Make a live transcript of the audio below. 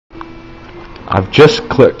I've just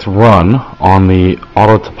clicked run on the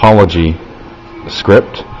auto topology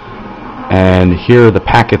script, and here the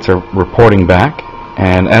packets are reporting back,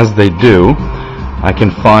 and as they do, I can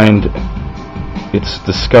find it's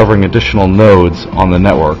discovering additional nodes on the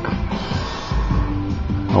network.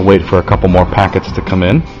 I'll wait for a couple more packets to come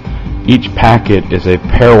in. Each packet is a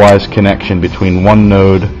pairwise connection between one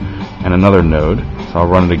node and another node, so I'll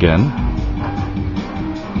run it again.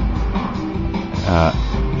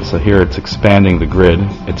 So here it's expanding the grid.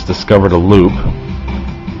 It's discovered a loop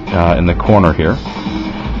in the corner here,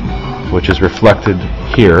 which is reflected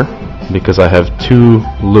here because I have two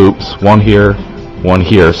loops, one here,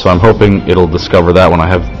 so I'm hoping it'll discover that one. I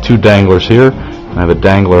have two danglers here, and I have a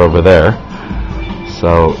dangler over there.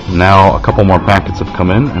 So now a couple more packets have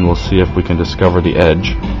come in, and we'll see if we can discover the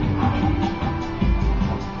edge.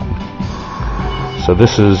 So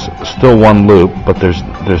this is still one loop, but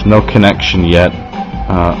there's no connection yet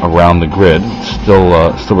around the grid. It's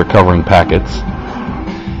still recovering packets.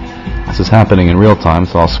 This is happening in real time,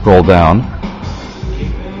 so I'll scroll down,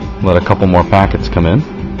 let a couple more packets come in.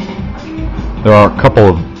 There are a couple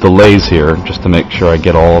of delays here just to make sure I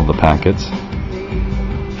get all of the packets.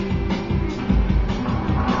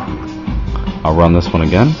 I'll run this one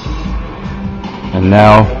again, and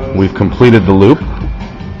now we've completed the loop.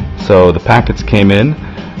 So the packets came in,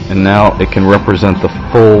 and now it can represent the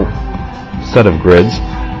full set of grids.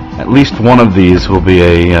 At least one of these will be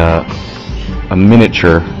a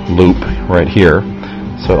miniature loop right here,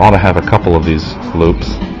 so it ought to have a couple of these loops.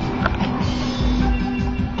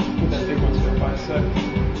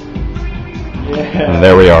 And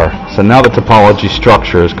there we are. So now the topology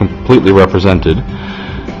structure is completely represented.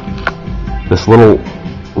 This little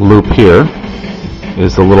loop here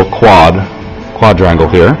is the little quadrangle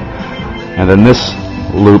here, and then this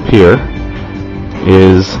loop here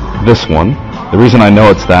is this one. The reason I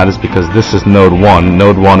know it's that is because this is node 1.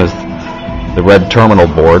 Node 1 is the red terminal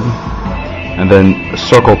board, and then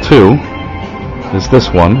circle 2 is this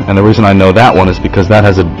one, and the reason I know that one is because that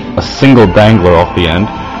has a single dangler off the end,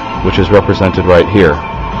 which is represented right here.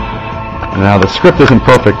 Now the script isn't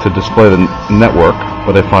perfect to display the network,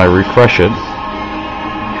 but if I refresh it,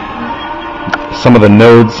 some of the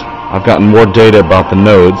nodes, I've gotten more data about the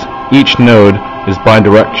nodes. Each node is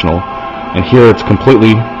bidirectional, and here it's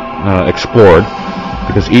completely explored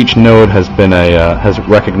because each node has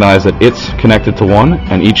recognized that it's connected to one,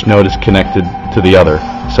 and each node is connected to the other.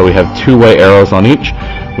 So we have two-way arrows on each,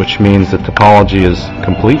 which means the topology is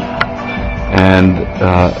complete, and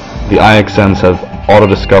the IXNs have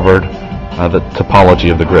auto-discovered the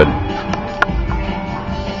topology of the grid.